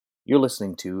You're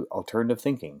listening to Alternative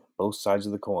Thinking, Both Sides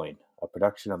of the Coin, a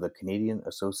production of the Canadian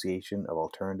Association of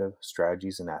Alternative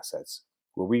Strategies and Assets,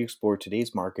 where we explore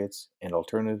today's markets and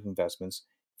alternative investments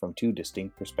from two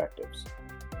distinct perspectives.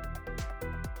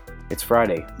 It's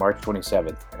Friday, March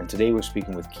 27th, and today we're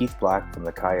speaking with Keith Black from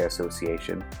the Kaya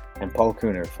Association and Paul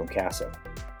Kuhner from CASA.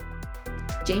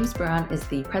 James Barron is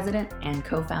the president and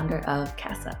co-founder of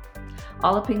CASA.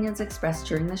 All opinions expressed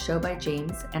during the show by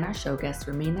James and our show guests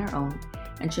remain their own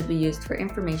and should be used for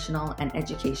informational and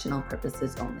educational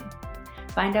purposes only.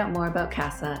 Find out more about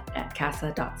CASA at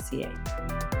casa.ca.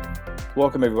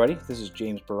 Welcome, everybody. This is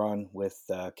James Barron with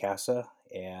CASA,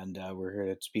 and we're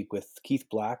here to speak with Keith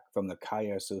Black from the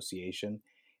Kaya Association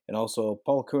and also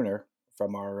Paul Kuhner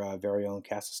from our very own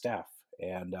CASA staff.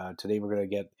 And today we're going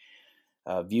to get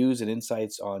views and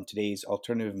insights on today's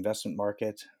alternative investment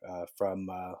market from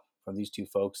these two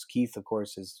folks. Keith, of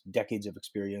course, has decades of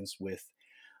experience with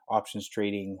options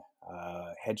trading,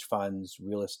 hedge funds,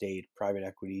 real estate, private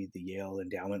equity, the Yale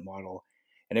endowment model,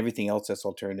 and everything else that's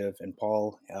alternative. And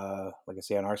Paul, like I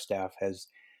say, on our staff, has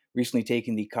recently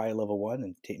taken the Kaya Level 1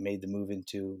 and made the move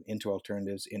into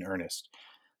alternatives in earnest.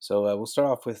 So we'll start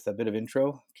off with a bit of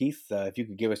intro. Keith, if you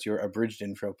could give us your abridged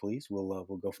intro, please, we'll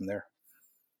go from there.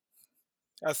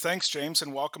 Thanks, James,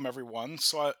 and welcome everyone.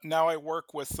 So now I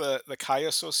work with the Kaya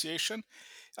Association.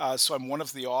 So I'm one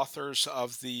of the authors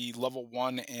of the Level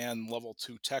 1 and Level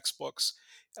 2 textbooks,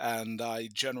 and I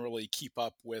generally keep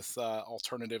up with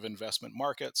alternative investment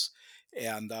markets.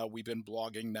 And we've been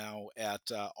blogging now at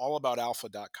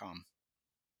allaboutalpha.com.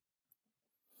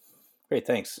 Great,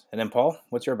 thanks. And then Paul,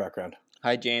 what's your background?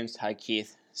 Hi, James. Hi,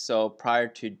 Keith. So prior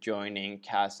to joining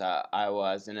CASA, I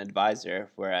was an advisor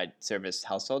where I serviced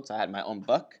households. I had my own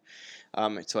book.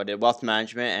 So I did wealth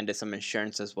management and did some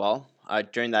insurance as well.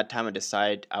 During that time, I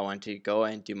decided I wanted to go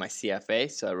and do my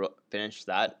CFA. So I finished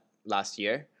that last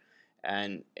year.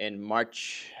 And in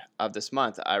March of this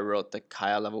month, I wrote the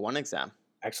Kaya Level 1 exam.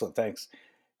 Excellent, thanks.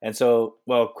 And so,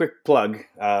 well, quick plug.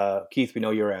 Keith, we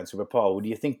know your answer, but Paul, do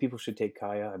you think people should take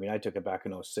Kaya? I mean, I took it back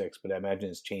in 2006, but I imagine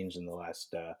it's changed in the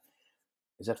last,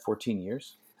 is that 14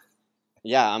 years?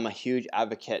 Yeah, I'm a huge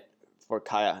advocate for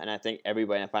Kaya, and I think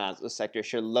everybody in the financial sector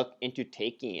should look into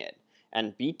taking it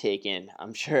and be taken.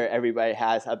 I'm sure everybody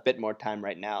has a bit more time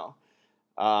right now.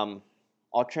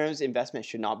 Alternatives investment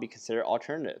should not be considered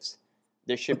alternatives.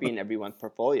 There should be in everyone's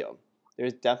portfolio.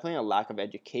 There's definitely a lack of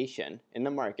education in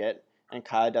the market, and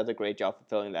Kaya does a great job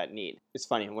fulfilling that need. It's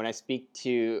funny, when I speak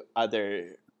to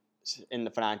others in the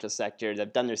financial sector,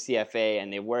 they've done their CFA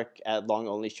and they work at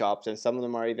long-only shops, and some of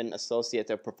them are even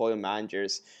associates or portfolio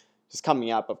managers, just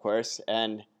coming up, of course,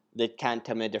 and they can't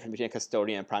tell me the difference between a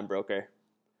custodian and prime broker.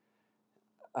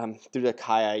 Through the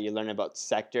Kaya, you learn about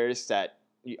sectors that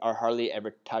are hardly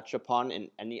ever touched upon in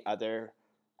any other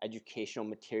educational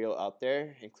material out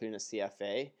there, including the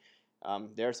CFA.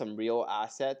 There are some real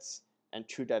assets and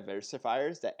true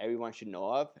diversifiers that everyone should know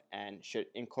of and should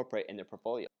incorporate in their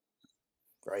portfolio.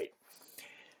 Right.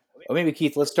 Well, maybe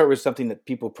Keith, let's start with something that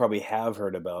people probably have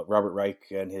heard about. Robert Reich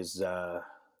and his, I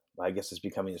guess it's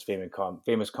becoming his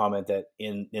famous comment that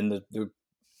in the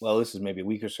well, this is maybe a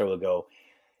week or so ago,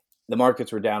 the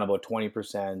markets were down about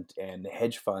 20%, and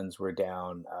hedge funds were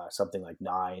down something like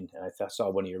 9%. And I saw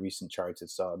one of your recent charts. It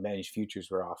saw managed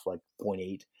futures were off like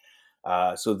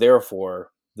 0.8. So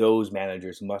therefore, those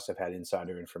managers must have had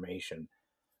insider information.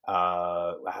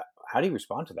 How do you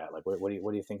respond to that? Like, what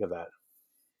do you think of that?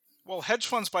 Well, hedge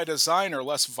funds by design are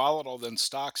less volatile than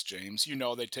stocks, James. You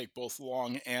know, they take both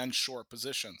long and short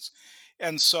positions.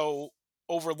 And so,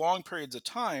 over long periods of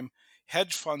time,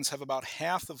 hedge funds have about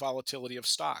half the volatility of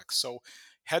stocks. So,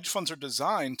 hedge funds are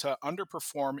designed to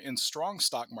underperform in strong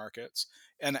stock markets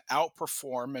and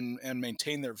outperform and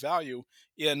maintain their value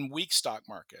in weak stock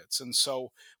markets. And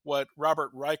so, what Robert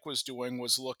Reich was doing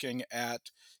was looking at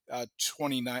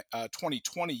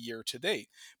 2020 year to date.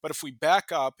 But if we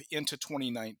back up into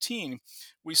 2019,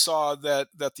 we saw that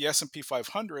the S&P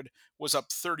 500 was up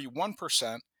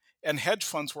 31% and hedge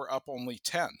funds were up only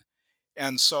 10.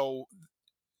 And so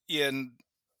in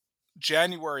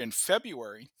January and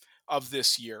February of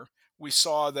this year, we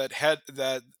saw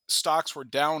that stocks were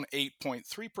down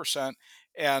 8.3%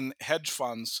 and hedge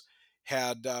funds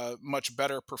had much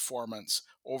better performance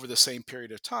over the same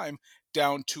period of time,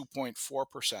 down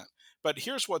 2.4%. But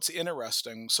here's what's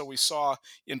interesting. So we saw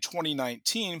in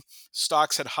 2019,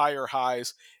 stocks had higher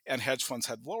highs and hedge funds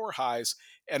had lower highs.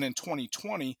 And in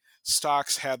 2020,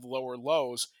 stocks had lower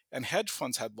lows and hedge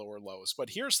funds had lower lows.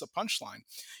 But here's the punchline.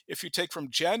 If you take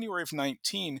from January of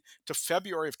 19 to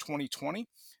February of 2020,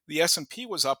 the S&P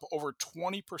was up over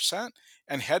 20%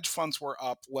 and hedge funds were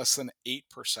up less than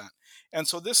 8%. And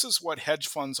so this is what hedge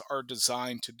funds are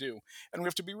designed to do. And we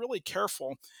have to be really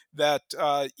careful that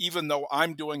even though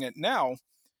I'm doing it now,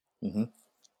 Hmm.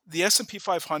 the S&P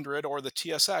 500 or the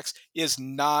TSX is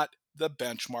not the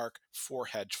benchmark for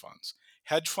hedge funds.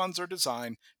 Hedge funds are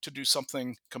designed to do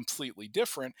something completely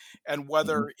different. And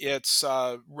Hmm. whether it's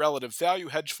relative value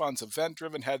hedge funds, event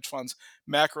driven hedge funds,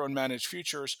 macro and managed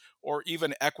futures, or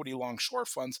even equity long short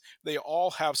funds, they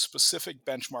all have specific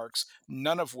benchmarks,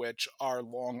 none of which are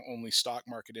long only stock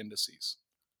market indices.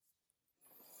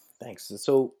 Thanks.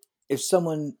 So, if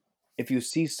someone, if you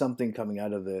see something coming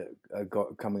out of the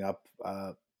coming up,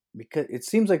 because it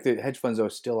seems like the hedge funds though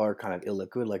still are kind of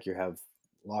illiquid, like you have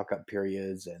lockup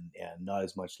periods and not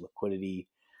as much liquidity.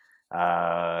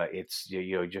 It's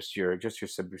just your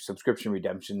subscription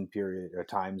redemption period or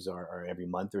times are every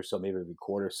month or so, maybe every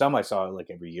quarter. Some I saw like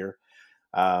every year.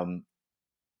 Um,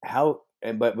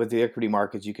 but with the equity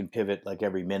markets, you can pivot like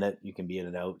every minute. You can be in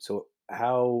and out. So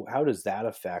how does that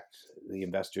affect the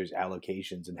investors'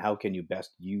 allocations, and how can you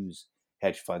best use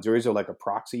hedge funds, or is there like a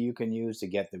proxy you can use to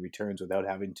get the returns without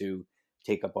having to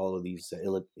take up all of these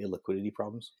illiquidity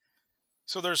problems?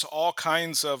 So there's all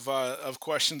kinds of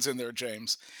questions in there,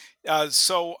 James.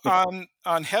 So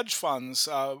on hedge funds,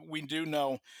 we do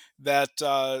know that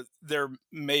they're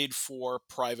made for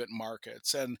private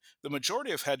markets, and the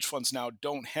majority of hedge funds now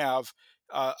don't have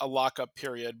a lockup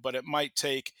period, but it might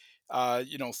take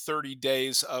 30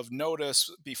 days of notice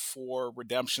before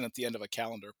redemption at the end of a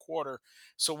calendar quarter.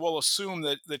 So we'll assume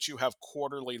that you have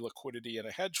quarterly liquidity in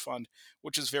a hedge fund,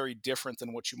 which is very different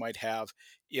than what you might have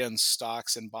in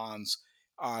stocks and bonds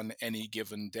on any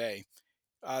given day.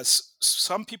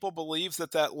 Some people believe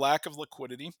that that lack of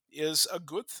liquidity is a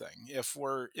good thing. If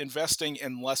we're investing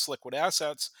in less liquid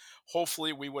assets,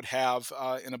 hopefully we would have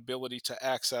an ability to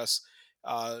access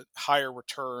higher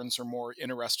returns or more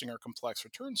interesting or complex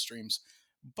return streams.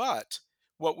 But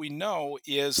what we know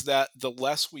is that the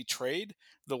less we trade,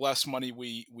 the less money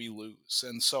we lose.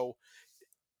 And so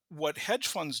what hedge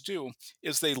funds do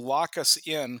is they lock us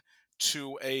in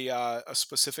to a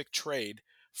specific trade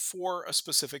for a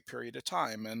specific period of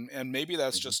time, and maybe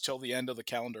that's Mhm. just till the end of the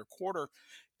calendar quarter.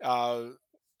 Uh,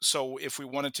 so if we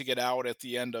wanted to get out at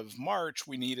the end of March,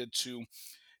 we needed to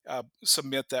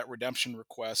submit that redemption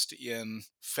request in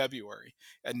February.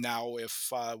 And now,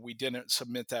 if we didn't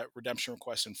submit that redemption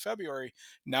request in February,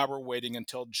 now we're waiting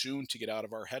until June to get out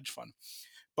of our hedge fund.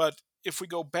 But if we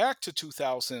go back to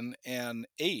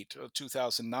 2008 or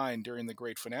 2009 during the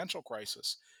great financial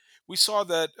crisis, we saw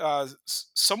that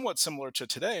somewhat similar to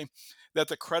today, that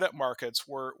the credit markets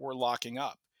were locking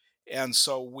up. And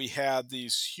so we had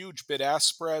these huge bid-ask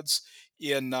spreads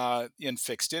in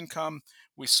fixed income.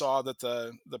 We saw that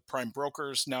the prime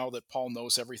brokers, now that Paul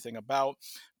knows everything about,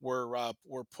 were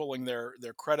pulling their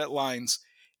credit lines.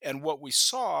 And what we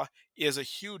saw is a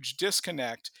huge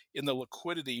disconnect in the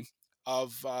liquidity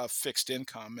of fixed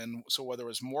income. And so, whether it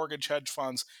was mortgage hedge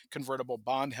funds, convertible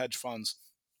bond hedge funds,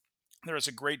 there was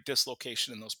a great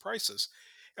dislocation in those prices.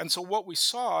 And so, what we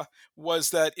saw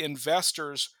was that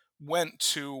investors went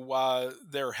to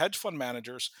their hedge fund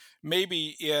managers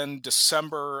maybe in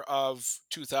December of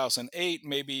 2008,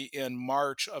 maybe in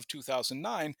March of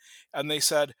 2009, and they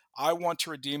said, I want to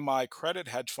redeem my credit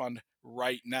hedge fund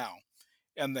right now.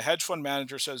 And the hedge fund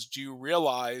manager says, do you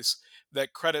realize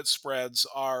that credit spreads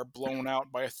are blown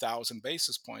out by 1,000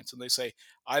 basis points? And they say,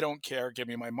 I don't care, give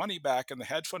me my money back. And the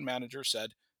hedge fund manager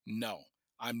said, no,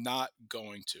 I'm not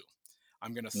going to.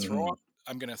 I'm going to throw Hmm. up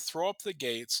I'm going to throw up the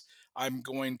gates. I'm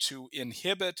going to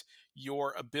inhibit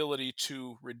your ability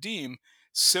to redeem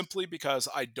simply because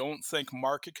I don't think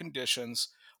market conditions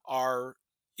are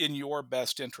in your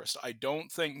best interest. I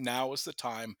don't think now is the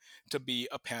time to be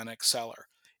a panic seller.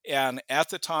 And at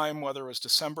the time, whether it was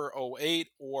December '08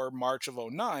 or March of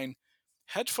 '09,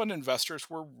 hedge fund investors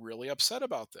were really upset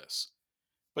about this.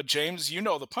 But James, you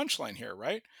know the punchline here,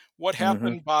 right? What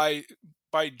Hmm. happened by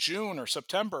June or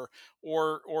September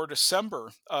or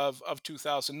December of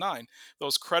 2009?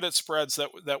 Those credit spreads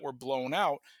that were blown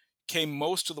out came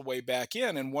most of the way back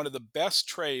in, and one of the best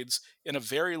trades in a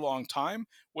very long time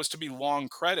was to be long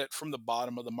credit from the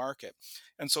bottom of the market.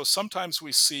 And so sometimes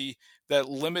we see that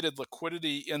limited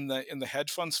liquidity in the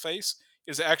hedge fund space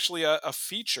is actually a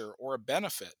feature or a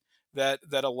benefit that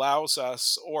allows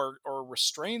us or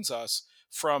restrains us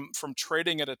from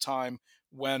trading at a time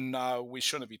when we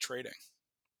shouldn't be trading.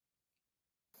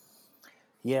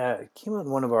 Yeah, it came out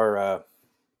in one of our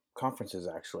conferences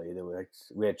actually.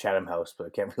 We had Chatham House, but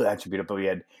I can't really attribute it. But we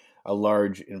had a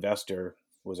large investor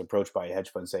was approached by a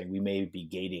hedge fund saying we may be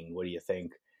gating. What do you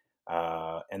think?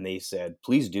 and they said,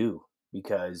 please do,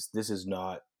 because this is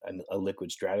not a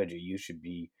liquid strategy. You should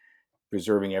be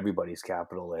preserving everybody's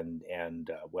capital and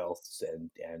wealth,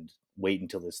 and wait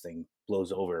until this thing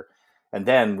blows over, and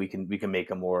then we can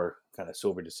make a more kind of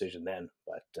sober decision then.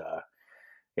 But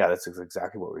yeah, that's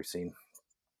exactly what we've seen.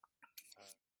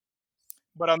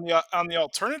 But on the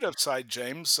alternative side,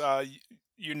 James,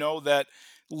 you know that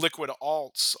liquid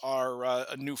alts are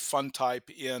a new fund type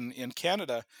in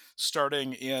Canada,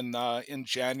 starting in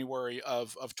January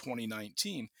of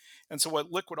 2019. And so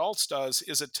what liquid alts does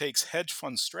is it takes hedge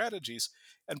fund strategies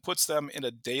and puts them in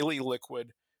a daily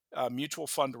liquid mutual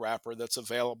fund wrapper that's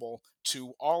available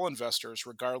to all investors,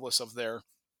 regardless of their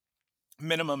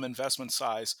minimum investment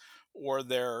size or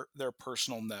their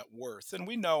personal net worth. And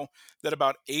we know that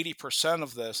about 80%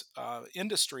 of this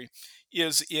industry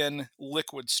is in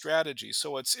liquid strategies.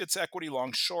 So it's equity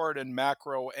long short and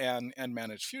macro and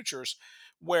managed futures,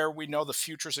 where we know the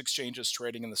futures exchange is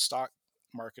trading and the stock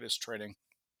market is trading.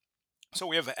 So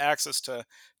we have access to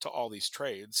all these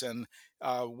trades, and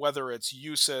whether it's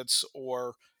UCITS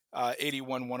or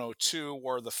 81102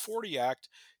 or the 40 Act,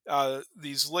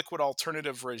 these liquid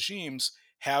alternative regimes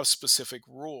have specific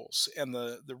rules, and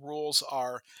the rules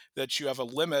are that you have a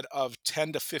limit of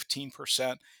 10 to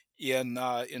 15%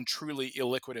 in truly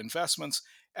illiquid investments,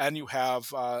 and you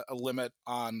have a limit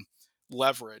on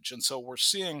leverage. And so we're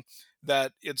seeing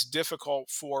that it's difficult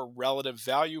for relative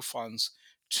value funds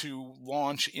to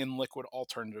launch in liquid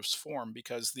alternatives form,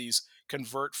 because these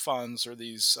convert funds or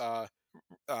these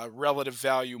relative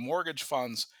value mortgage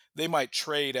funds, they might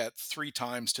trade at 3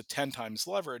 times to 10 times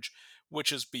leverage,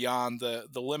 which is beyond the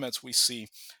limits we see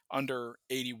under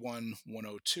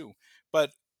 81102.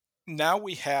 But now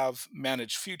we have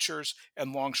managed futures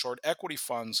and long short equity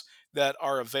funds that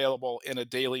are available in a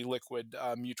daily liquid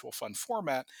mutual fund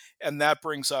format. And that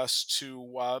brings us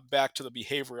to back to the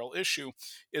behavioral issue: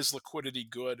 is liquidity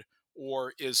good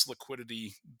or is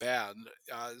liquidity bad?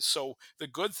 So the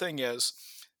good thing is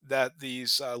that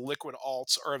these liquid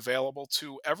alts are available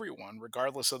to everyone,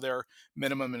 regardless of their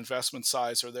minimum investment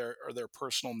size or their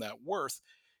personal net worth,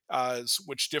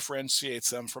 which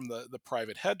differentiates them from the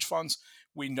private hedge funds.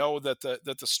 We know that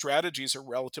the strategies are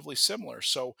relatively similar.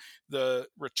 So the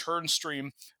return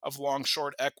stream of long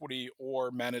short equity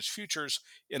or managed futures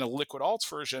in a liquid alts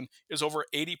version is over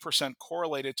 80%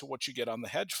 correlated to what you get on the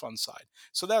hedge fund side.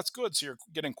 So that's good. So you're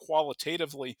getting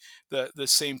qualitatively the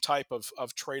same type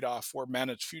of trade-off, where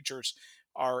managed futures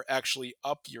are actually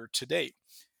up year to date.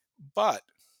 But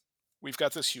we've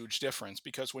got this huge difference,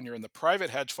 because when you're in the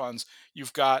private hedge funds,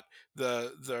 you've got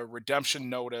the redemption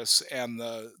notice and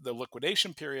the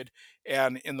liquidation period,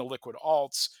 and in the liquid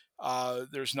alts,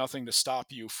 there's nothing to stop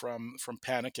you from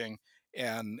panicking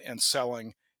and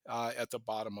selling at the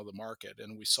bottom of the market.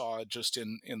 And we saw just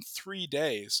in 3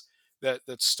 days that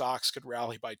stocks could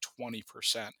rally by 20%.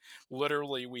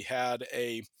 Literally, we had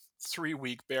a 3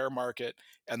 week bear market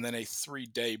and then a 3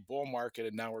 day bull market,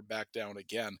 and now we're back down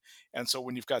again. And so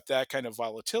when you've got that kind of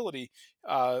volatility,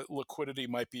 liquidity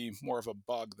might be more of a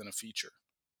bug than a feature.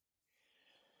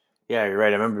 Yeah, you're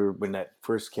right. I remember when that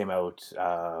first came out.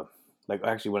 Like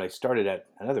actually, when I started at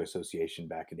another association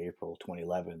back in April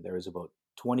 2011, there was about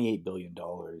 $28 billion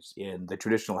in the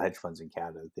traditional hedge funds in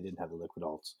Canada. They didn't have the liquid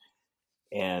alts.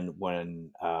 And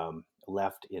when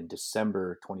left in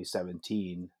December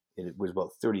 2017, it was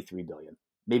about 33 billion,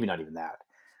 maybe not even that.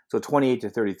 So 28 to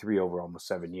 33 over almost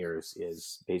 7 years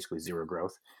is basically zero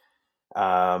growth.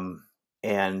 And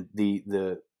the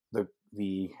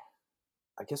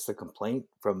I guess the complaint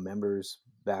from members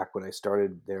back when I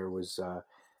started there was,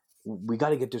 we got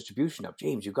to get distribution up.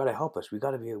 James, you got to help us. We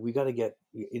got to get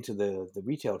into the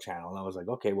retail channel. And I was like,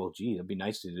 okay, well, gee, it'd be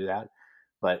nice to do that.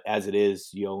 But as it is,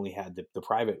 you only had the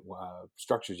private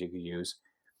structures you could use.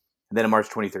 And then in March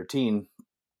 2013,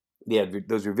 they had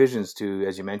those revisions to,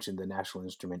 as you mentioned, the National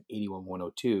Instrument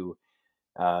 81102,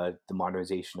 the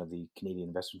modernization of the Canadian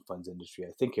investment funds industry,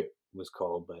 I think it was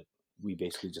called, but we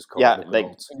basically just call it Yeah, liquid like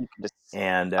alts. you could just,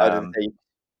 And I was gonna say,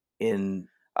 in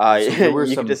so there were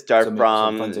you could just some start some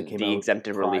funds that from came the out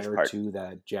exemptive relief prior part. to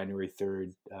that January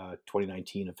 3rd,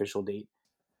 2019 official date,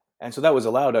 and so that was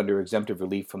allowed under exemptive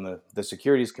relief from the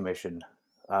Securities Commission.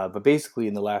 But basically,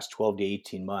 in the last 12 to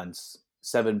 18 months,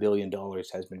 $7 billion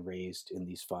has been raised in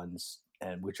these funds,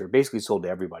 and which are basically sold to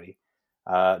everybody.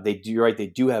 You're right, they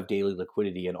do have daily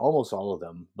liquidity in almost all of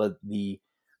them, but the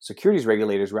securities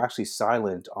regulators were actually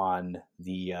silent on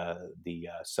the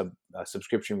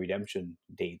subscription redemption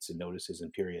dates and notices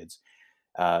and periods.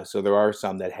 So there are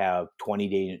some that have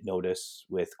 20-day notice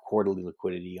with quarterly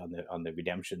liquidity on the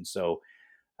redemption. So,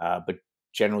 but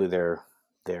generally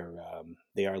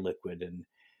they are liquid,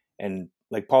 and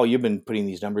like Paul, you've been putting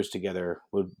these numbers together.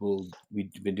 We've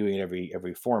been doing it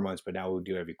every 4 months, but now we'll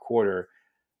do it every quarter.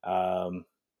 Um,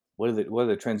 what are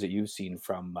the trends that you've seen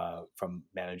from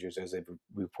managers as they've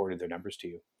reported their numbers to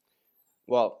you?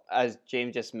 Well, as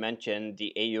James just mentioned,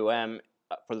 the AUM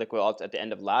for liquid alts at the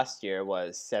end of last year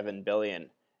was 7 billion,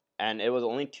 and it was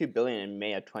only 2 billion in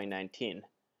May of 2019.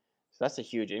 So that's a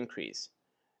huge increase.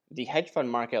 The hedge fund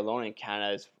market alone in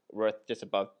Canada is worth just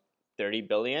above 30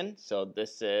 billion. So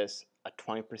this is a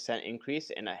 20% increase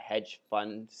in a hedge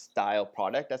fund style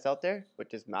product that's out there,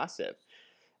 which is massive.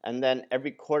 And then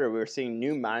every quarter, we were seeing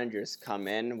new managers come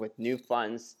in with new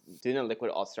funds doing a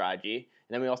liquid alt strategy.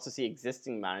 And then we also see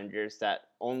existing managers that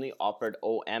only offered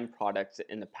OM products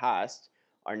in the past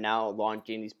are now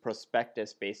launching these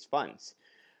prospectus based funds.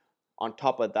 On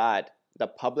top of that, the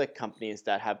public companies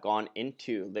that have gone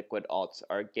into liquid alts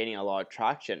are gaining a lot of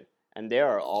traction, and they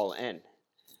are all in.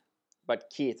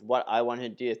 But Keith, what I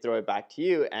wanted to do is throw it back to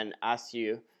you and ask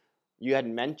you, you had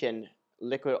mentioned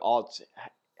liquid alts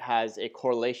has a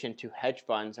correlation to hedge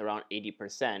funds around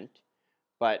 80%,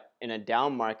 but in a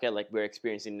down market like we're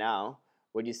experiencing now,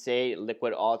 would you say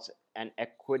liquid alts and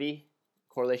equity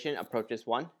correlation approaches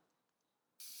one?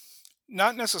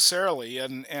 Not necessarily,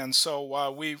 and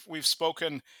so we've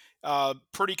spoken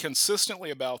pretty consistently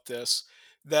about this.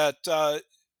 That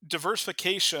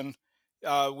diversification,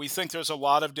 we think there's a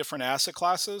lot of different asset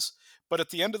classes, but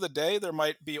at the end of the day, there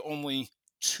might be only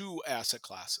two asset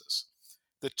classes.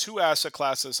 The two asset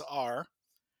classes are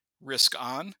risk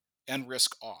on and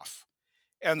risk off.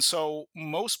 And so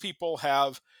most people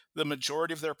have the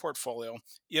majority of their portfolio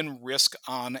in risk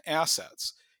on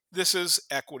assets. This is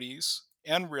equities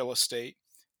and real estate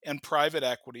and private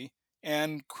equity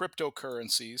and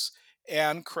cryptocurrencies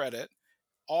and credit.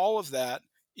 All of that,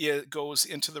 it goes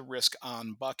into the risk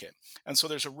on bucket. And so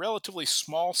there's a relatively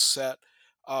small set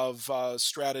of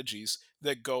strategies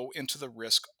that go into the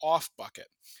risk off bucket.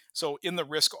 So in the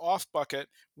risk off bucket,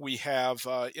 we have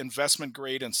investment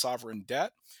grade and sovereign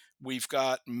debt. We've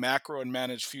got macro and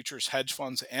managed futures hedge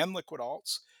funds and liquid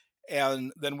alts.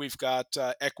 And then we've got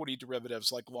equity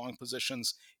derivatives like long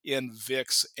positions in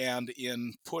VIX and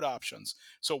in put options.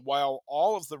 So while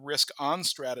all of the risk on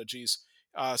strategies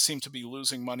seem to be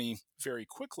losing money very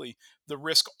quickly, the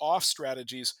risk off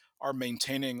strategies are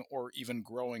maintaining or even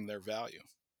growing their value.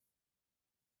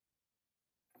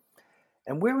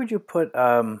 And where would you put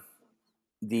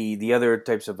the other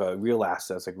types of real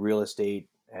assets like real estate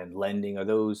and lending? Are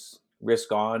those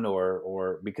risk on,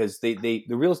 or because the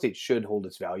real estate should hold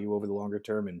its value over the longer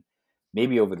term and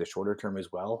maybe over the shorter term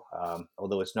as well?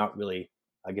 Although it's not really,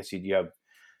 I guess you have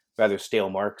rather stale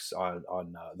marks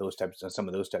on those types on some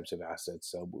of those types of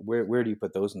assets. So where do you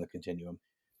put those in the continuum?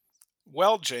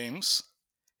 Well, James,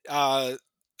 uh,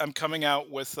 I'm coming out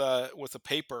with a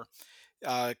paper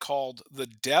called "The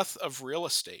Death of Real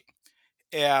Estate."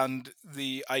 And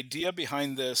the idea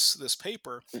behind this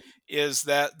paper is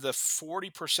that the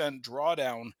 40%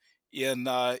 drawdown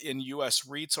in U.S.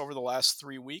 REITs over the last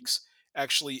 3 weeks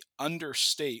actually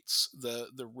understates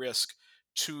the risk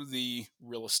to the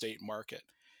real estate market.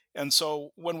 And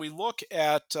so when we look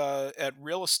at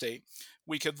real estate,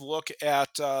 we could look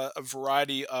at a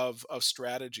variety of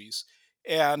strategies.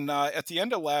 And at the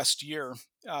end of last year,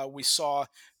 we saw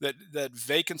that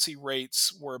vacancy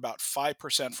rates were about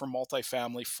 5% for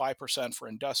multifamily, 5% for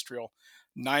industrial,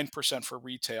 9% for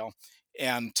retail,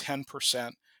 and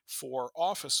 10% for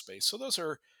office space. So those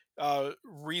are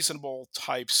reasonable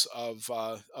types of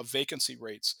vacancy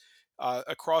rates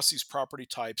across these property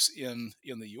types in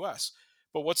the U.S.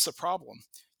 But what's the problem?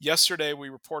 Yesterday, we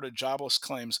reported jobless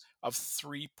claims of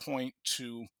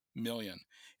 3.2 million.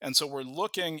 And so we're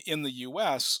looking in the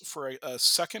US for a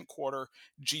second quarter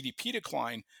GDP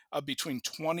decline of between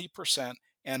 20%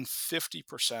 and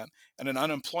 50%, and an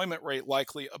unemployment rate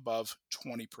likely above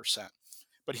 20%.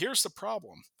 But here's the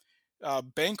problem.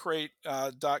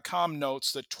 Bankrate.com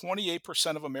notes that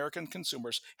 28% of American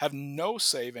consumers have no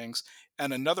savings,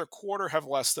 and another quarter have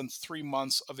less than 3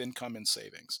 months of income in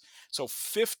savings. So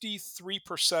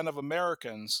 53% of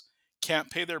Americans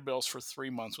can't pay their bills for 3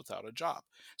 months without a job.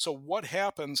 So, what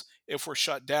happens if we're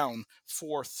shut down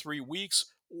for 3 weeks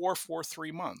or for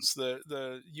 3 months?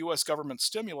 The U.S. government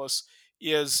stimulus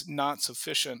is not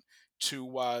sufficient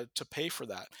to pay for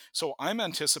that. So, I'm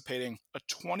anticipating a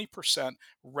 20%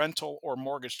 rental or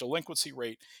mortgage delinquency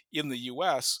rate in the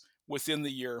US, within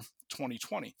the year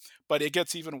 2020. But it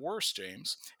gets even worse,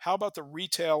 James. How about the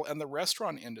retail and the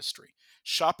restaurant industry?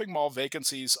 Shopping mall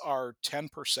vacancies are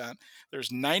 10%.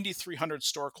 There's 9,300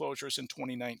 store closures in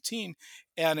 2019.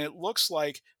 And it looks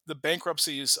like the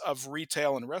bankruptcies of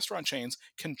retail and restaurant chains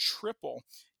can triple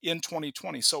in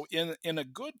 2020. So, in a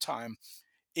good time,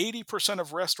 80%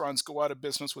 of restaurants go out of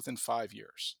business within 5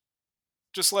 years.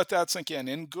 Just let that sink in.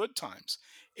 In good times,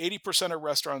 80% of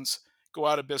restaurants go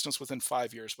out of business within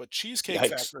 5 years. But Cheesecake Yikes!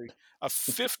 Factory, a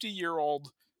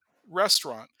 50-year-old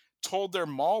restaurant, told their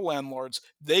mall landlords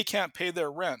they can't pay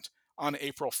their rent on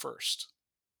April 1st.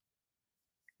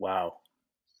 Wow.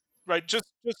 Right? Just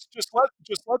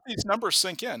let these numbers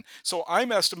sink in. So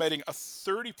I'm estimating a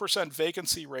 30%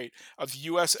 vacancy rate of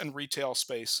US and retail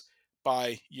space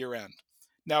by year end.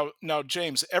 Now,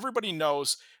 James, everybody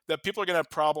knows that people are going to have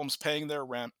problems paying their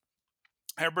rent.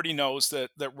 Everybody knows that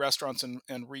restaurants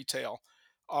and retail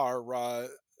are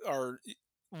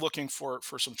looking for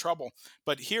some trouble.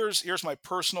 But here's my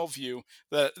personal view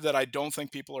that I don't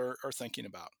think people are thinking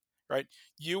about. Right?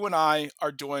 You and I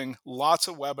are doing lots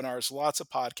of webinars, lots of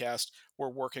podcasts. We're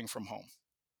working from home.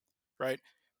 Right?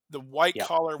 The white Yeah,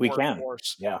 collar we can.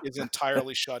 workforce Yeah. is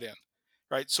entirely shut in.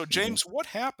 Right? So, Hmm. James, what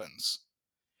happens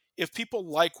if people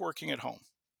like working at home?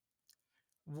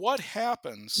 What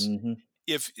happens Hmm.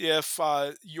 if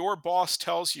your boss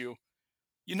tells you,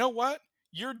 you know what,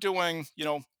 you're doing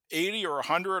 80 or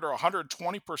 100 or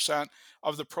 120%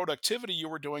 of the productivity you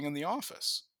were doing in the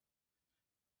office?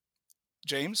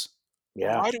 James,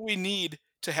 Yeah. why do we need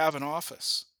to have an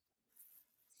office?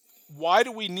 Why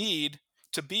do we need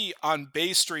to be on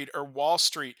Bay Street or Wall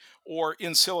Street or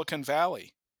in Silicon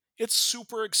Valley? It's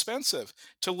super expensive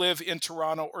to live in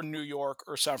Toronto or New York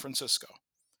or San Francisco.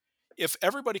 If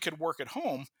everybody could work at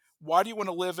home, why do you want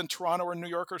to live in Toronto or New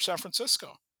York or San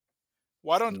Francisco?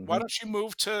 Why Hmm. don't you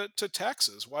move to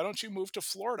Texas? Why don't you move to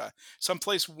Florida,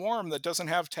 someplace warm that doesn't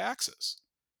have taxes?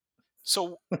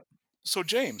 So so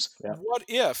James, Yeah. what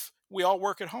if we all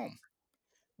work at home?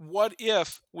 What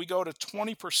if we go to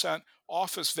 20%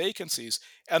 office vacancies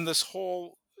and this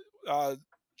whole uh,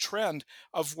 trend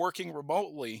of working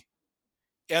remotely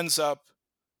ends up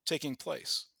taking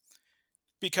place?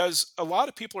 Because a lot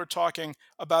of people are talking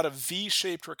about a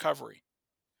V-shaped recovery.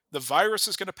 The virus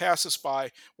is going to pass us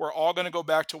by. We're all going to go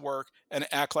back to work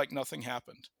and act like nothing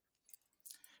happened.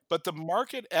 But the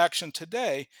market action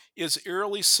today is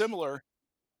eerily similar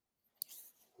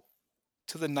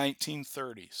to the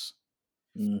 1930s.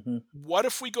 Hmm. What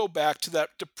if we go back to that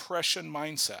depression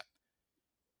mindset?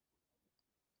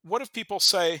 What if people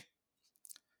say,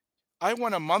 I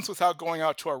went a month without going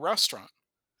out to a restaurant.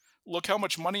 Look how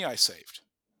much money I saved.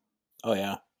 Oh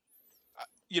yeah.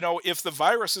 If the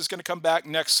virus is going to come back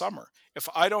next summer, if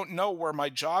I don't know where my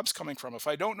job's coming from, if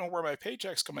I don't know where my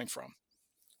paycheck's coming from,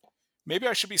 maybe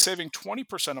I should be saving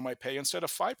 20% of my pay instead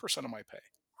of 5% of my pay.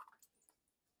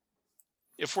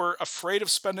 If we're afraid of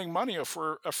spending money, if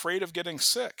we're afraid of getting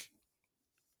sick,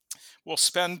 we'll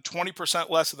spend 20%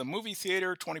 less at the movie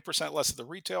theater, 20% less at the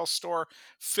retail store,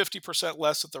 50%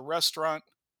 less at the restaurant.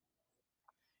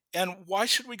 And why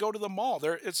should we go to the mall?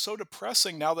 It's so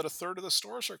depressing now that a third of the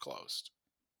stores are closed.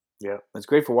 Yeah, it's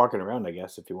great for walking around, I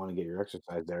guess, if you want to get your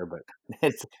exercise there. But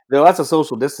there are lots of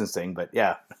social distancing. But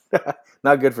yeah,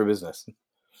 not good for business.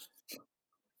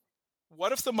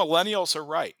 What if the millennials are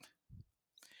right?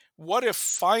 What if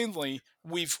finally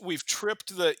we've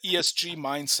tripped the ESG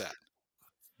mindset?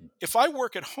 If I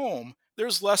work at home,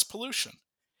 there's less pollution.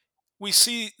 We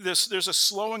see there's a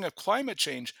slowing of climate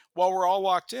change while we're all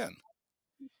locked in.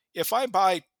 If I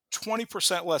buy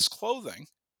 20% less clothing,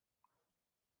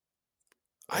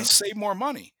 I Yeah. save more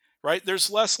money, right? There's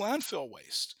less landfill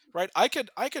waste, right? I could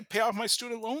pay off my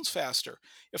student loans faster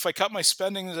if I cut my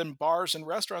spendings in bars and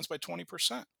restaurants by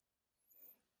 20%.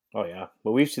 Oh yeah.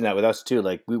 Well, we've seen that with us too.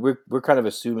 Like we're kind of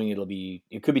assuming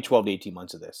it could be 12 to 18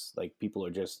 months of this. Like people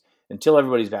are just until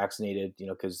everybody's vaccinated,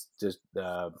 because just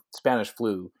the Spanish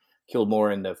flu killed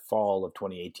more in the fall of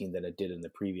 2018 than it did in the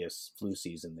previous flu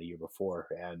season the year before.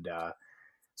 And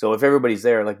so if everybody's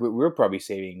there, like we're probably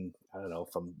saving, I don't know,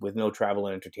 from with no travel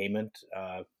and entertainment,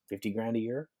 50 grand a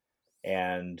year.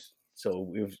 And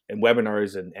so and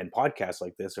webinars and podcasts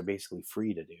like this are basically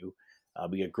free to do.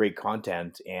 We get great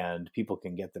content and people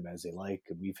can get them as they like.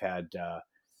 We've had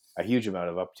a huge amount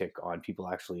of uptick on people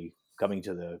actually coming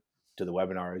to the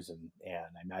webinars and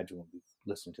I imagine we'll be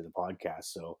listening to the podcast.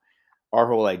 So our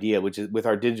whole idea, which is with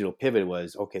our digital pivot,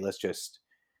 was okay. Let's just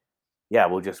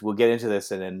we'll get into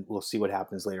this and then we'll see what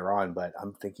happens later on. But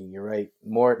I'm thinking you're right.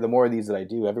 The more of these that I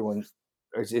do, everyone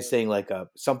is saying like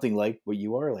something like what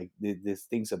you are like. These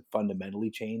things have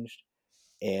fundamentally changed,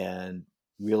 and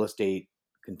real estate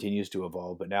continues to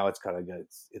evolve. But now it's kind of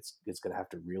it's going to have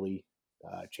to really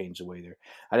change the way there.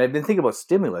 And I've been thinking about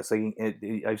stimulus. Like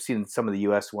I've seen some of the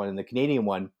U.S. one and the Canadian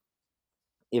one.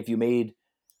 If you made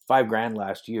 $5,000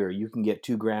 last year, you can get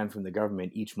 $2,000 from the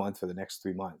government each month for the next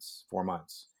 3 months, 4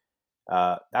 months.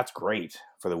 That's great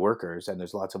for the workers, and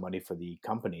there's lots of money for the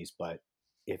companies. But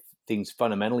if things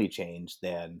fundamentally change,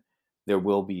 then there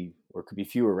will be, or could be,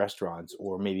 fewer restaurants,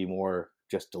 or maybe more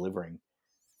just delivering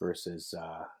versus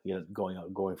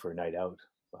going for a night out.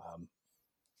 Um,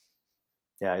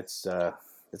 yeah, it's a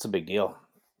big deal.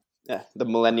 Yeah, the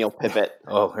millennial pivot.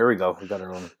 Oh, here we go. We got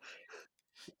our own.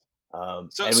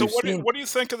 So, And so we've what do, seen. what do you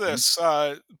think of this,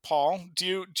 Paul?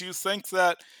 Do you think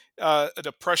that a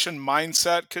depression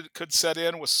mindset could set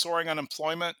in with soaring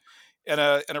unemployment and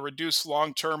a reduced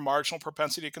long term marginal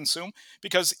propensity to consume?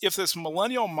 Because if this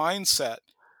millennial mindset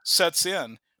sets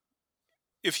in,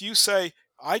 if you say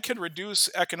I can reduce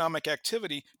economic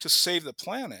activity to save the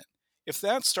planet, if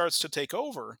that starts to take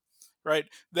over, right,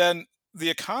 then the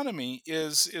economy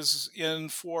is in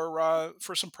for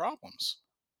some problems.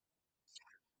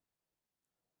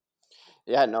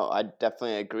 Yeah, no, I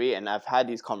definitely agree. And I've had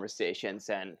these conversations,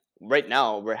 and right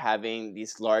now we're having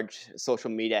these large social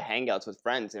media hangouts with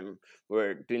friends, and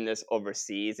we're doing this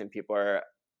overseas, and people are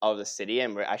out of the city,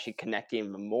 and we're actually connecting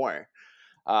even more.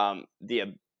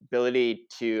 The ability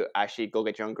to actually go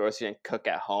get your own groceries and cook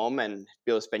at home and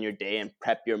be able to spend your day and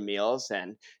prep your meals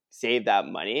and save that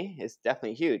money is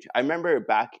definitely huge. I remember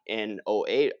back in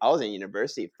 '08, I was in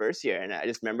university first year, and I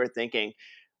just remember thinking,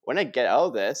 when I get out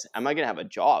of this, am I going to have a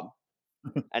job?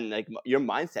 And like your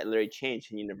mindset literally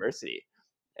changed in university.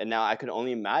 And now I can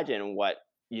only imagine what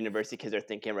university kids are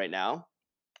thinking right now,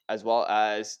 as well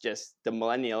as just the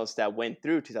millennials that went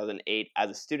through 2008 as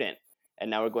a student and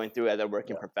now we're going through as a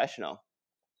working Yeah, professional.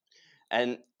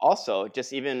 And also,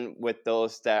 just even with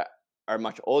those that are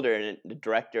much older and the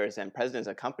directors and presidents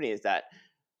of companies that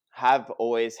have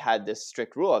always had this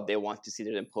strict rule of they want to see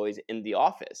their employees in the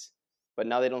office, but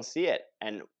now they don't see it.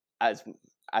 And as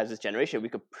as this generation, we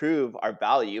could prove our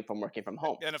value from working from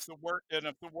home. And if the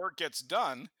work gets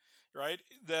done, right,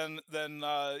 then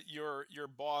your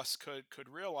boss could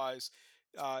realize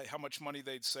how much money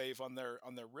they'd save on their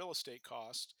real estate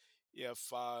cost if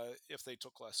they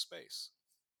took less space.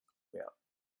 yeah.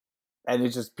 And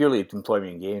it's just purely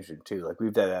employment engagement too. Like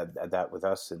we've done that with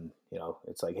us, and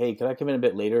it's like, hey, can I come in a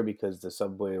bit later because the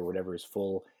subway or whatever is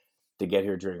full to get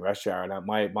here during rush hour? And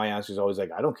my answer is always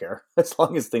like, I don't care as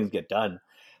long as things get done.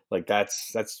 Like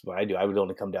that's what I do. I would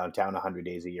only come downtown 100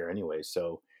 days a year anyway.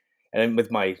 So, and with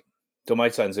my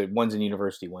sons, one's in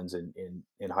university, one's in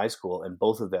high school, and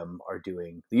both of them are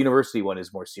doing. The university one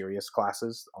is more serious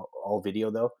classes, all video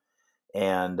though,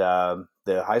 and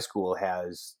the high school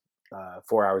has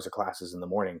 4 hours of classes in the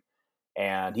morning,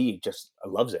 and he just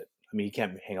loves it. I mean, he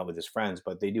can't hang out with his friends,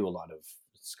 but they do a lot of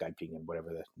skyping and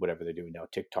whatever they're doing now,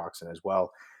 TikToks and as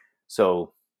well.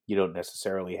 So you don't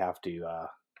necessarily have to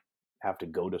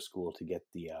go to school to get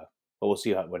the. But we'll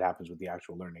see what happens with the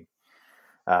actual learning.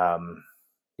 Um,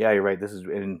 yeah, you're right. This is,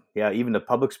 and yeah, even the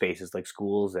public spaces like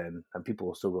schools and people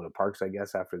will still go to parks, I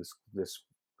guess, after this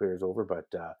clears over. But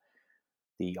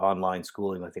the online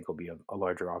schooling, I think, will be a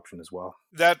larger option as well.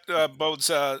 That bodes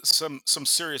some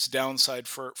serious downside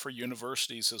for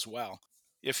universities as well.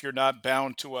 If you're not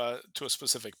bound to a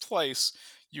specific place,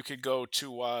 you could go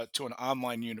to an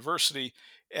online university,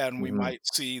 and we Hmm. might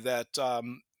see that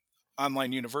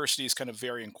online universities kind of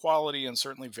vary in quality and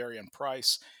certainly vary in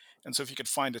price. And so, if you could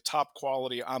find a top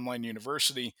quality online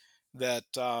university that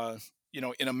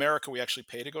in America we actually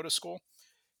pay to go to school,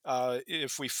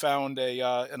 if we found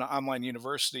an online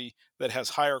university that has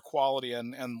higher quality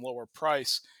and lower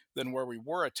price than where we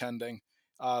were attending,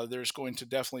 there's going to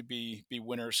definitely be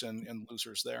winners and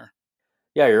losers there.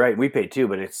 Yeah, you're right. We pay too,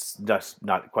 but it's just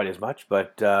not quite as much.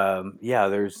 But yeah,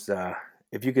 there's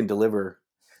if you can deliver.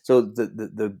 So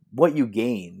the what you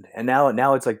gained, and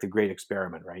now it's like the great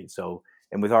experiment, right? So,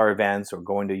 and with our events or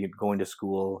going to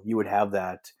school, you would have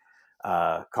that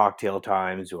cocktail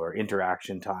times or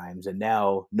interaction times, and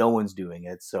now no one's doing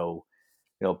it. So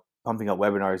pumping out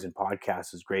webinars and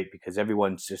podcasts is great because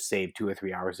everyone's just saved 2 or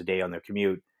 3 hours a day on their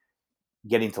commute,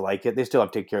 getting to like it. They still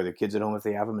have to take care of their kids at home if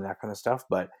they have them and that kind of stuff,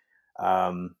 but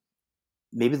um,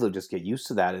 maybe they'll just get used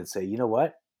to that and say, you know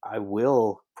what, I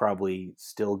will probably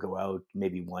still go out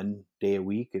maybe one day a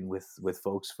week and with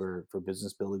folks for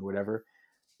business building, whatever.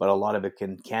 But a lot of it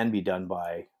can be done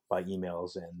by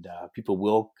emails, and people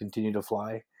will continue to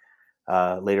fly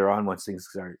later on once things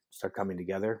start coming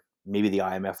together. Maybe the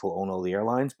IMF will own all the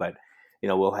airlines, but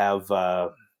we'll have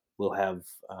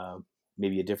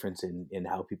maybe a difference in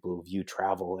how people view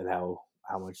travel and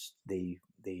how much they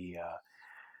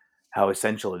how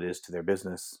essential it is to their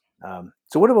business.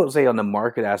 So what about say on the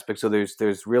market aspect? So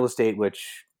there's real estate,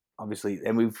 which obviously,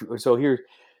 and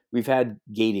we've had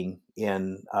gating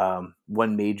in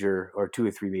one major or two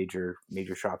or three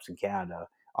major shops in Canada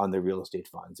on their real estate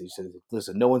funds. They said,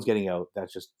 listen, no one's getting out.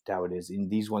 That's just how it is. And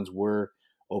these ones were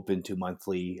open to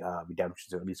monthly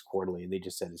redemptions or at least quarterly. They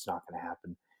just said it's not going to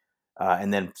happen.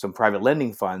 And then some private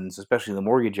lending funds, especially in the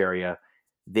mortgage area,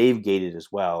 they've gated as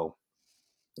well.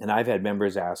 And I've had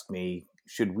members ask me,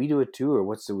 should we do it too, or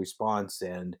what's the response?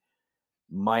 And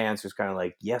my answer is kind of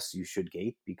like, yes, you should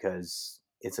gate because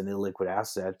it's an illiquid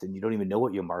asset and you don't even know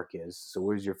what your mark is. So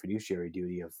where's your fiduciary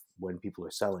duty of when people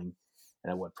are selling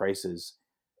and at what prices?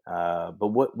 But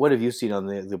what have you seen on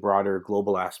the broader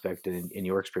global aspect in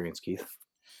your experience, Keith?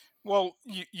 Well,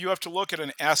 you have to look at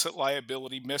an asset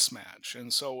liability mismatch.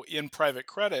 And so in private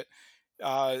credit,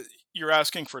 you're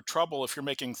asking for trouble if you're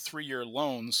making 3-year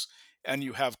loans and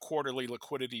you have quarterly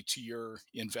liquidity to your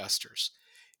investors.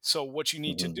 So what you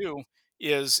need to Hmm. do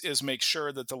is make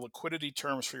sure that the liquidity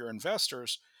terms for your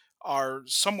investors are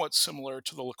somewhat similar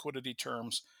to the liquidity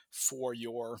terms for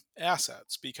your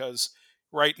assets, because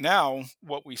right now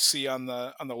what we see on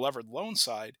the levered loan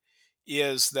side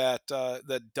is that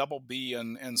that double B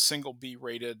and single B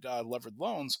rated levered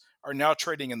loans are now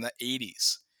trading in the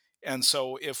 80s. And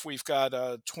so if we've got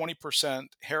a 20%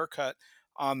 haircut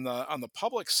on the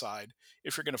public side,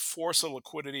 if you're going to force a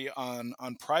liquidity on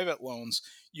private loans,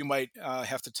 you might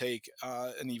have to take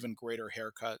an even greater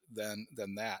haircut than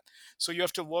that. So you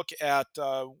have to look at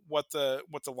what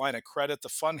the line of credit the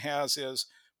fund has is,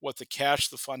 what the cash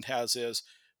the fund has is,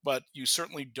 but you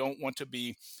certainly don't want to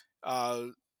be uh,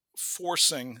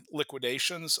 forcing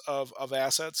liquidations of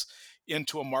assets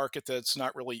into a market that's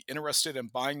not really interested in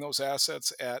buying those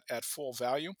assets at full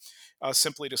value,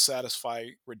 simply to satisfy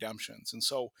redemptions. And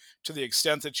so, to the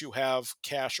extent that you have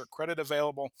cash or credit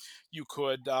available, you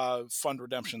could fund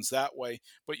redemptions that way.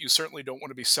 But you certainly don't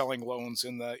want to be selling loans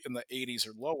in the 80s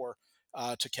or lower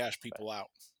to cash people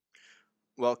out.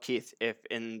 Well, Keith, if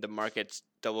in the markets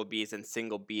double Bs and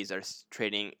single Bs are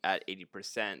trading at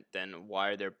 80%, then why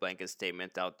are there blanket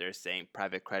statements out there saying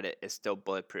private credit is still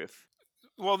bulletproof?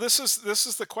 Well, this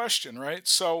is the question, right?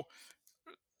 So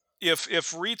if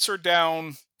REITs are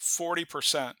down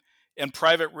 40% and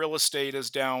private real estate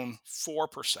is down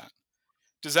 4%,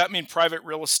 does that mean private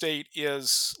real estate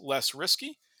is less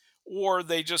risky, or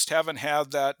they just haven't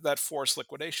had that forced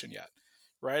liquidation yet,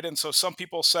 right? And so some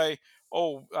people say,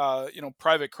 oh,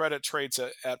 private credit trades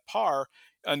at par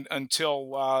until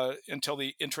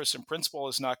the interest and principal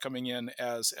is not coming in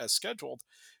as scheduled.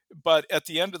 But at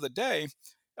the end of the day,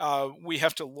 we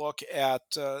have to look at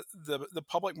the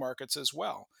public markets as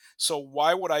well. So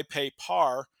why would I pay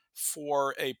par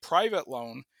for a private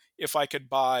loan if I could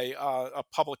buy a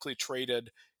publicly traded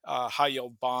high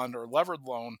yield bond or levered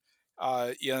loan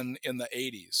in the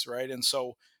 80s, right? And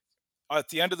so at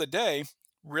the end of the day,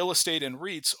 real estate and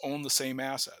REITs own the same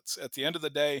assets. At the end of the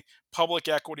day, public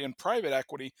equity and private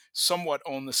equity somewhat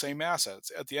own the same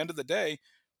assets. At the end of the day,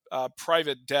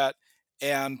 private debt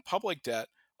and public debt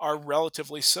are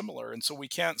relatively similar. And so we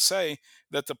can't say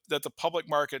that the public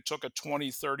market took a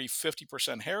 20, 30,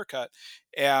 50% haircut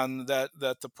and that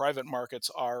the private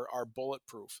markets are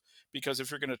bulletproof. Because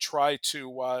if you're going to try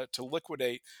to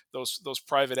liquidate those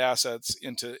private assets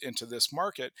into this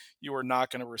market, you are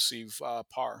not going to receive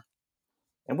par.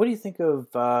 And what do you think of?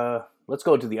 Let's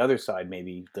go to the other side,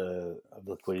 maybe the of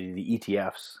liquidity, the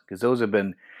ETFs, because those have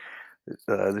been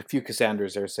the few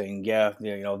Cassandras are saying, yeah,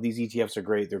 these ETFs are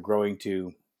great. They're growing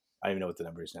to, I don't even know what the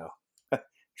number is now,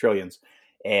 trillions,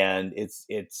 and it's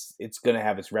going to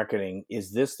have its reckoning.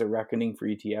 Is this the reckoning for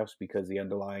ETFs because the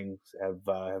underlying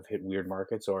have hit weird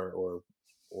markets, or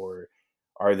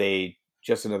are they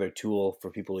just another tool for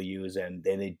people to use, and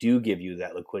they do give you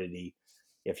that liquidity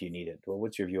if you need it? Well,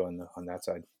 what's your view on that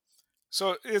side?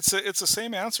 So it's the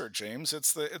same answer, James.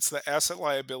 It's the asset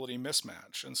liability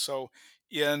mismatch, and so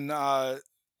in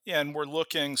and we're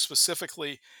looking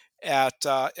specifically at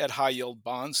high yield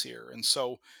bonds here, and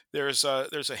so there's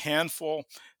a handful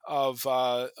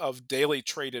of daily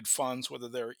traded funds, whether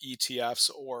they're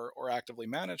ETFs or actively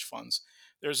managed funds.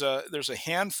 There's a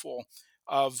handful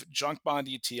of junk bond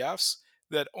ETFs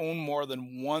that own more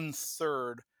than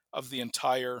 1/3 of the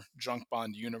entire junk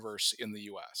bond universe in the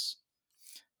U.S.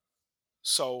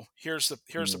 So here's the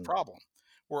Mm. problem.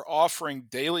 We're offering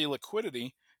daily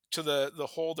liquidity to the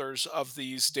holders of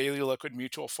these daily liquid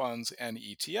mutual funds and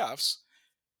ETFs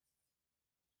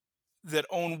that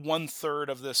own 1/3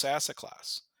 of this asset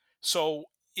class. So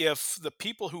if the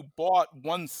people who bought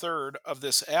 1/3 of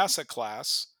this asset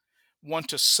class want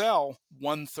to sell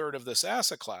 1/3 of this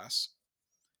asset class,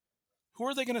 who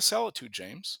are they going to sell it to,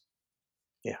 James?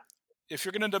 Yeah. If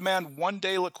you're going to demand 1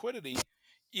 day liquidity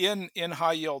in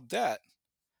high yield debt,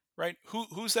 right?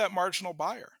 Who's that marginal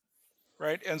buyer?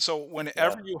 Right. And so Yeah.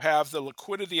 whenever you have the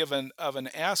liquidity of an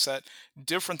asset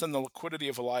different than the liquidity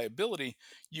of a liability,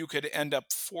 you could end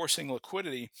up forcing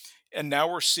liquidity. And now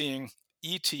we're seeing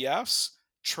ETFs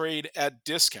trade at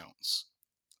discounts.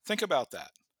 Think about that,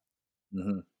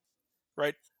 Hmm.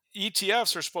 right?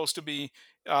 ETFs are supposed to be,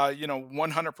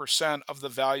 100% of the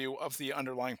value of the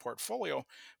underlying portfolio,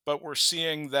 but we're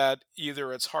seeing that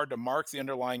either it's hard to mark the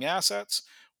underlying assets,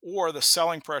 or the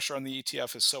selling pressure on the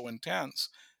ETF is so intense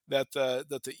that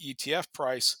the ETF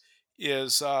price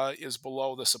is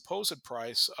below the supposed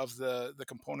price of the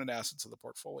component assets of the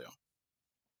portfolio.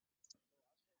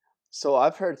 So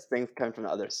I've heard things coming from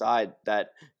the other side that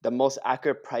the most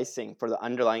accurate pricing for the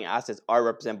underlying assets are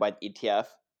represented by the ETF,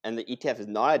 and the ETF is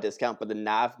not at a discount, but the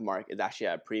NAV mark is actually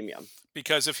at a premium.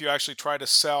 Because if you actually try to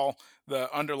sell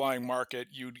the underlying market,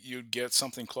 you'd get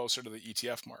something closer to the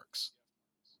ETF marks.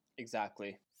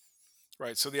 Exactly.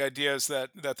 Right. So the idea is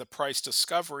that the price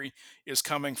discovery is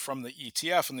coming from the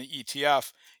ETF, and the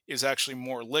ETF is actually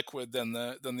more liquid than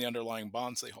the underlying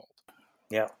bonds they hold.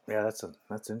 Yeah. Yeah.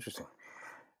 That's interesting.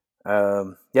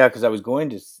 Yeah, because I was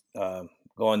going to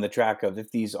go on the track of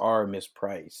if these are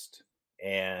mispriced,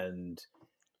 and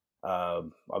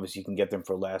obviously you can get them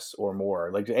for less or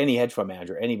more. Like any hedge fund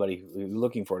manager, anybody who's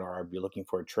looking for an arb, you're looking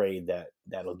for a trade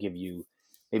that'll give you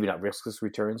maybe not riskless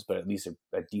returns, but at least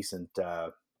a decent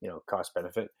cost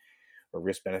benefit or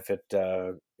risk benefit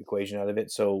equation out of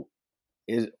it. So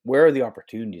is where are the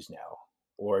opportunities now,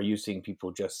 or are you seeing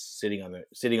people just sitting on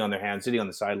their hands, sitting on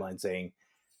the sideline, saying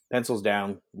pencils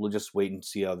down, we'll just wait and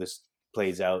see how this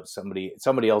plays out. Somebody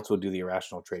else will do the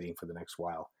irrational trading for the next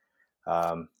while.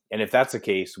 And if that's the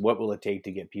case, what will it take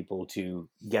to get people to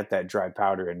get that dry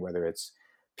powder? And whether it's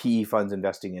PE funds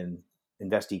investing in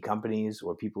investee companies,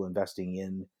 or people investing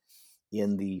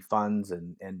in the funds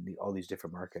and all these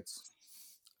different markets.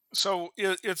 So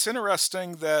it's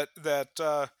interesting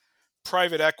that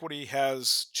private equity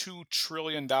has $2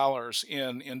 trillion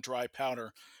in dry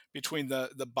powder between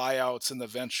the buyouts and the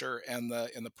venture and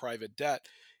the private debt,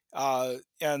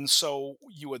 and so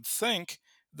you would think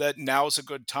that now's a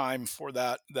good time for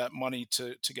that money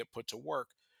to get put to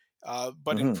work.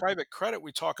 But in Hmm. private credit,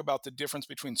 we talk about the difference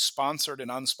between sponsored and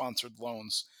unsponsored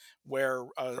loans, where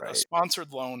a Right.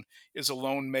 sponsored loan is a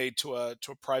loan made to a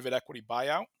private equity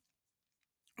buyout,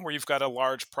 where you've got a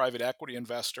large private equity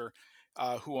investor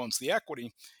who owns the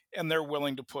equity, and they're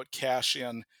willing to put cash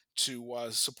in to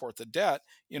support the debt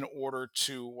in order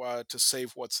to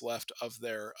save what's left of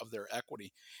their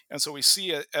equity. And so we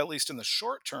see, at least in the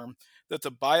short term, that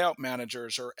the buyout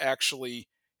managers are actually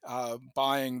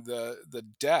buying the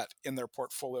debt in their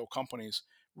portfolio companies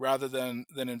rather than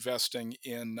investing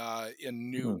in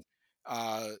Hmm.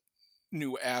 uh,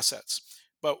 new assets.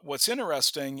 But what's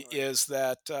interesting Right. is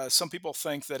that some people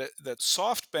think that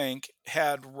SoftBank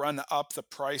had run up the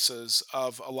prices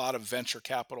of a lot of venture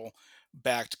capital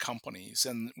backed companies,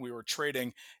 and we were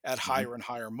trading at Hmm. higher and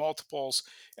higher multiples,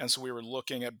 and so we were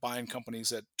looking at buying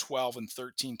companies at 12 and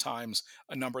 13 times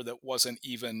a number that wasn't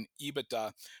even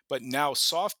EBITDA. But now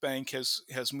SoftBank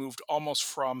has moved almost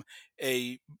from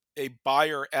a a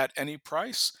buyer at any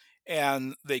price,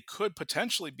 and they could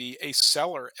potentially be a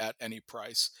seller at any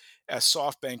price as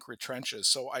SoftBank retrenches.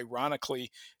 So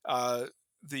ironically, uh,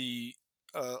 the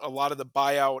a lot of the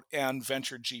buyout and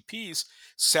venture GPs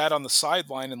sat on the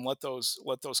sideline and let those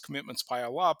commitments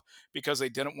pile up because they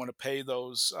didn't want to pay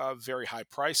those very high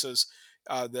prices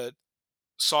that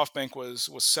SoftBank was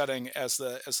setting as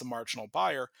the marginal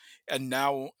buyer. And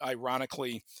now,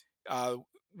 ironically, uh,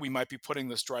 we might be putting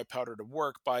this dry powder to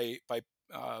work by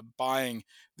buying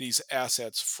these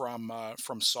assets from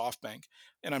SoftBank.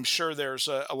 And I'm sure there's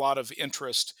a lot of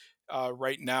interest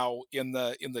right now in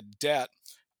the debt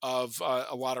of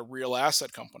a lot of real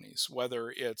asset companies,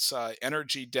 whether it's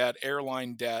energy debt,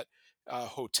 airline debt,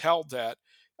 hotel debt.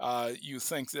 You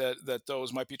think that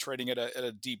those might be trading at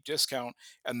a deep discount,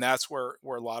 and that's where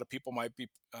a lot of people might be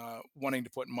wanting to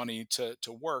put money to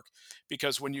work,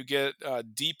 because when you get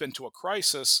deep into a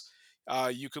crisis,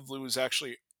 you could lose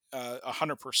actually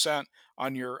 100%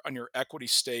 on your equity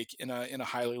stake in a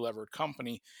highly levered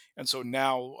company. And so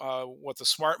now, what the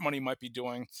smart money might be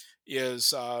doing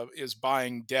is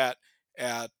buying debt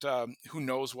at who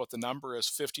knows what the number is,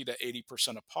 50 to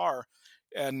 80% of par,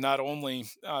 And not only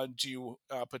do you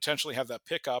potentially have that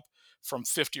pickup from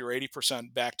 50 or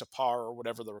 80% back to par or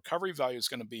whatever the recovery value is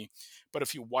going to be, but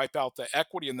if you wipe out the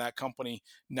equity in that company,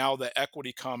 now the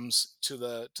equity comes to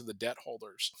the debt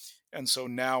holders. And so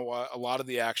now a lot of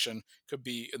the action could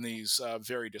be in these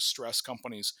very distressed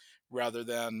companies rather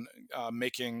than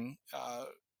making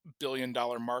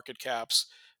billion-dollar market caps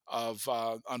of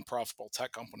unprofitable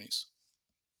tech companies.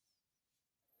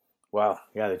 Wow,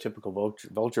 yeah, the typical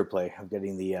vulture play of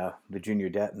getting the junior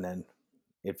debt, and then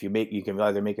if you make, you can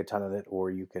either make a ton of it,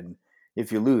 or you can,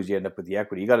 if you lose, you end up with the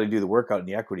equity. You got to do the workout in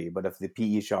the equity, but if the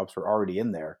PE shops were already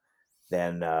in there,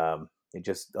 then it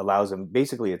just allows them.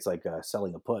 Basically, it's like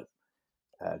selling a put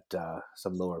at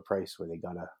some lower price where they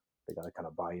gotta kind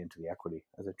of buy into the equity.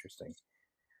 That's interesting.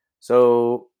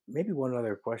 So maybe one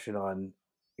other question on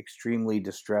extremely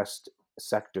distressed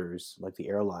sectors like the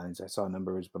airlines. I saw a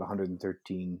number was about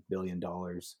 $113 billion,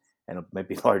 and it might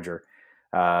be larger.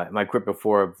 My quip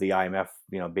before of the IMF,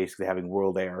 basically having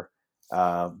World Air.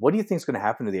 What do you think is going to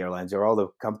happen to the airlines? Are all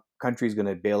the countries going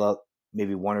to bail out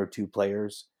maybe one or two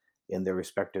players in their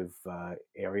respective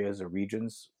areas or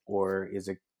regions, or is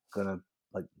it going to,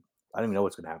 like, I don't even know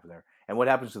what's going to happen there? And what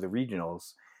happens to the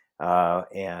regionals?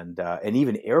 And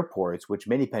even airports, which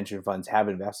many pension funds have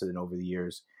invested in over the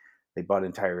years. They bought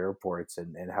entire airports,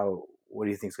 and how, what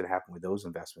do you think is going to happen with those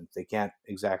investments? They can't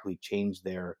exactly change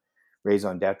their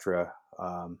raison d'etre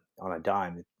on a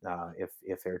dime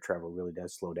if air travel really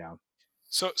does slow down.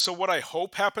 So what I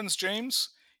hope happens,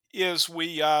 James, is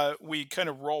we kind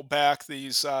of roll back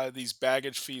these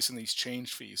baggage fees and these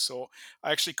change fees. So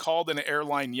I actually called an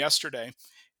airline yesterday,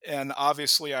 and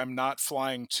obviously I'm not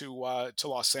flying to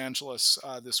Los Angeles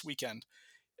this weekend.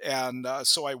 And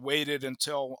so I waited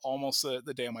until almost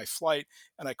the day of my flight,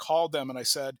 and I called them and I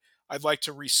said I'd like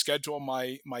to reschedule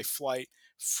my flight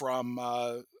from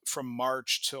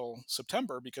March till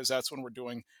September, because that's when we're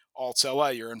doing Alts LA.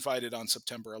 You're invited on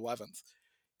September 11th.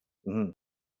 Hmm.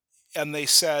 And they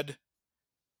said,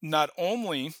 not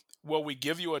only will we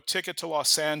give you a ticket to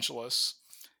Los Angeles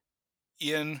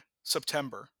in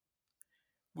September,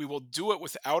 we will do it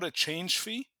without a change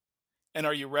fee. And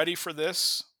are you ready for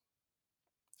this?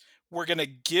 We're going to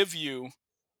give you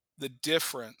the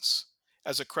difference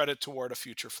as a credit toward a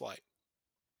future flight.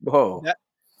 Whoa. That,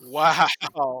 wow.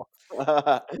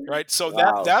 Right. So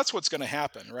Wow. that's what's going to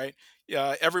happen, right?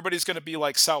 Everybody's going to be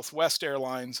like Southwest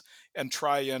Airlines and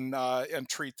try and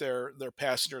treat their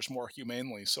passengers more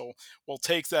humanely. So we'll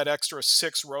take that extra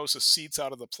 6 rows of seats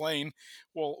out of the plane.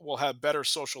 We'll have better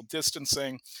social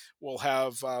distancing. We'll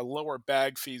have lower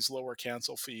bag fees, lower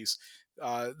cancel fees.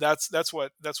 That's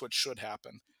what should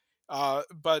happen.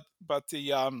 But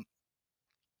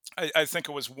I think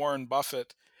it was Warren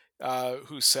Buffett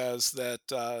who says that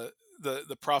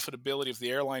the profitability of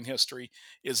the airline history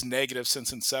is negative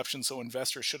since inception. So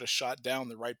investors should have shot down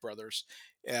the Wright brothers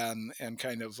and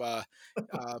kind of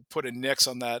put a nix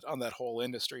on that whole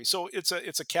industry. So it's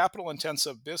a capital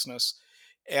intensive business.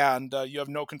 And you have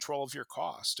no control of your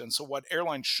cost. And so, what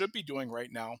airlines should be doing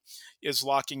right now is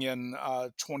locking in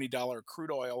 $20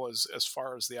 crude oil as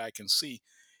far as the eye can see,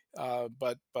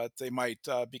 but they might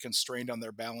be constrained on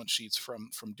their balance sheets from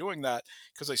doing that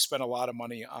because they spend a lot of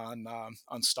money on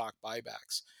stock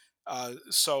buybacks.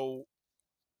 So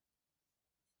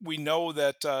we know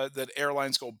that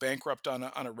airlines go bankrupt on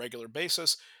a regular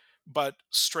basis, but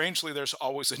strangely, there's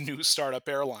always a new startup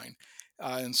airline,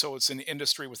 and so it's an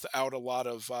industry without a lot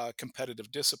of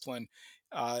competitive discipline.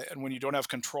 And when you don't have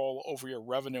control over your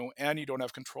revenue and you don't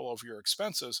have control over your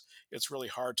expenses, it's really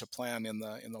hard to plan in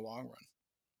the long run.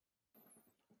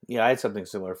 Yeah, I had something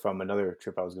similar from another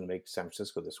trip I was going to make to San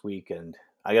Francisco this week, and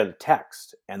I got a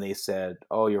text, and they said,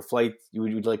 "Oh, your flight.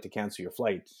 Would like to cancel your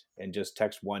flight, and just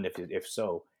text one if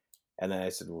so." And then I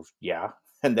said, "Well, yeah,"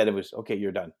 and then it was, "Okay,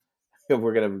 you're done.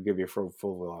 We're going to give you a full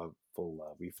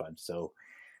refund." So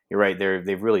you're right.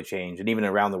 They've really changed, and even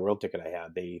around the world ticket I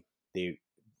had, they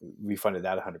refunded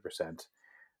that 100%.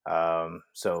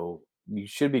 So you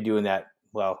should be doing that.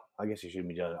 Well, I guess you shouldn't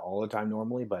be doing it all the time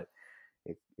normally, but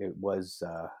it was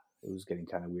getting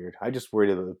kind of weird. I just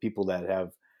worried about the people that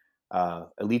have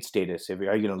elite status. Are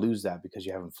you going to lose that because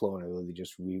you haven't flown, or will they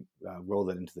just roll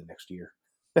that into the next year?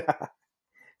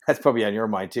 That's probably on your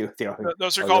mind too. Those are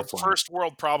While you're called flying. first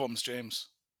world problems, James.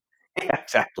 Yeah,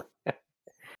 exactly.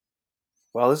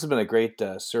 Well, this has been a great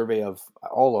survey of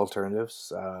all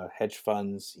alternatives: hedge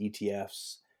funds,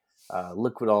 ETFs,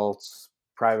 liquid alts,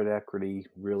 private equity,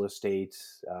 real estate,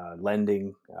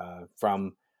 lending,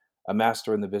 from a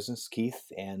master in the business,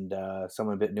 Keith, and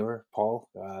someone a bit newer, Paul.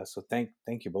 So thank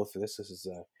you both for this. This is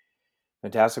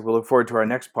Fantastic. We'll look forward to our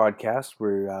next podcast.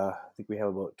 I think we have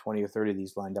about 20 or 30 of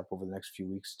these lined up over the next few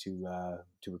weeks to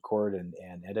record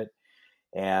and edit.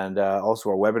 And also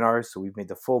our webinars. So we've made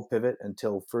the full pivot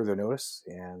until further notice.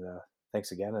 And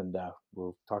thanks again. And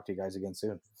we'll talk to you guys again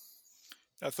soon.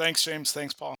 Thanks, James.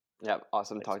 Thanks, Paul. Yeah,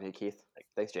 awesome talking to you, Keith.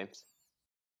 Thanks, James.